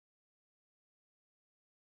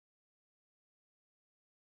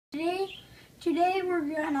Today we're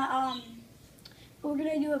gonna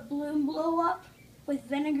do a balloon blow up with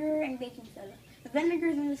vinegar and baking soda. The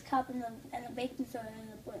vinegar's in this cup and the baking soda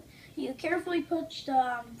in the balloon. You carefully put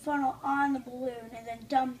the funnel on the balloon and then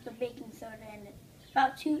dump the baking soda in it.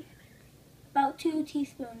 About two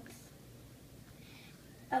teaspoons.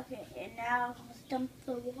 Okay, and now let's dump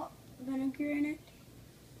the vinegar in it.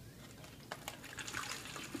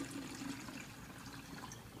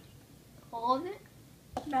 All of it?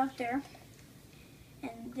 About there.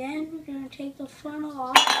 And then we're going to take the funnel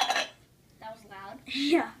off. That was loud.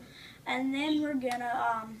 Yeah. And then we're going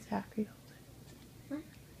to, Exactly.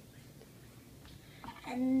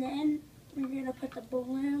 and then we're going to put the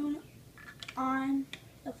balloon on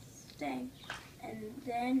the thing. And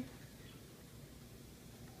then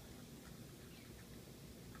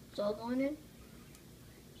it's all going in?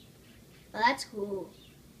 Oh, that's cool.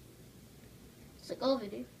 It's like all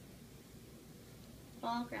video.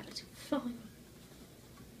 Oh crap, it's falling.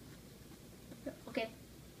 Okay.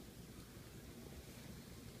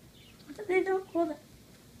 they don't hold it.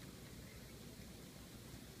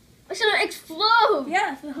 It's gonna explode! Yeah,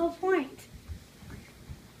 that's the whole point.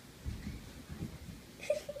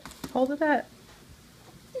 Hold it up.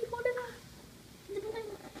 Hold it up. The balloon.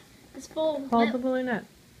 It's full. Hold the balloon up.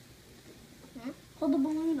 Hold the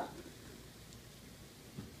balloon up.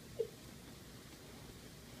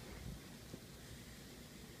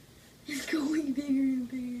 It's going bigger and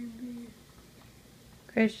bigger and bigger.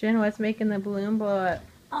 Christian, what's making the balloon blow up?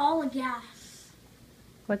 All the gas.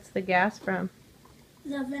 What's the gas from?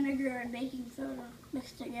 The vinegar and baking soda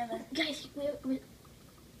mixed together. Guys, we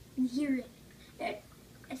hear it.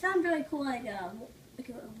 It sounds really cool, like a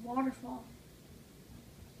waterfall.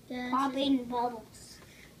 Yes. Popping bubbles.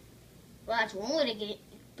 Well, that's one way to get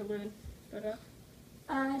the balloon.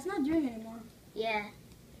 It's not doing it anymore. Yeah.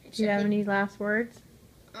 Do you have any last words?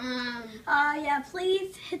 Yeah,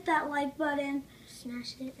 please hit that like button.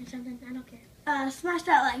 Smash it or something. I don't care. Smash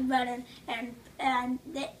that like button, and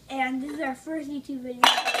this is our first YouTube video,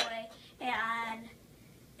 by the way,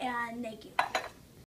 and thank you.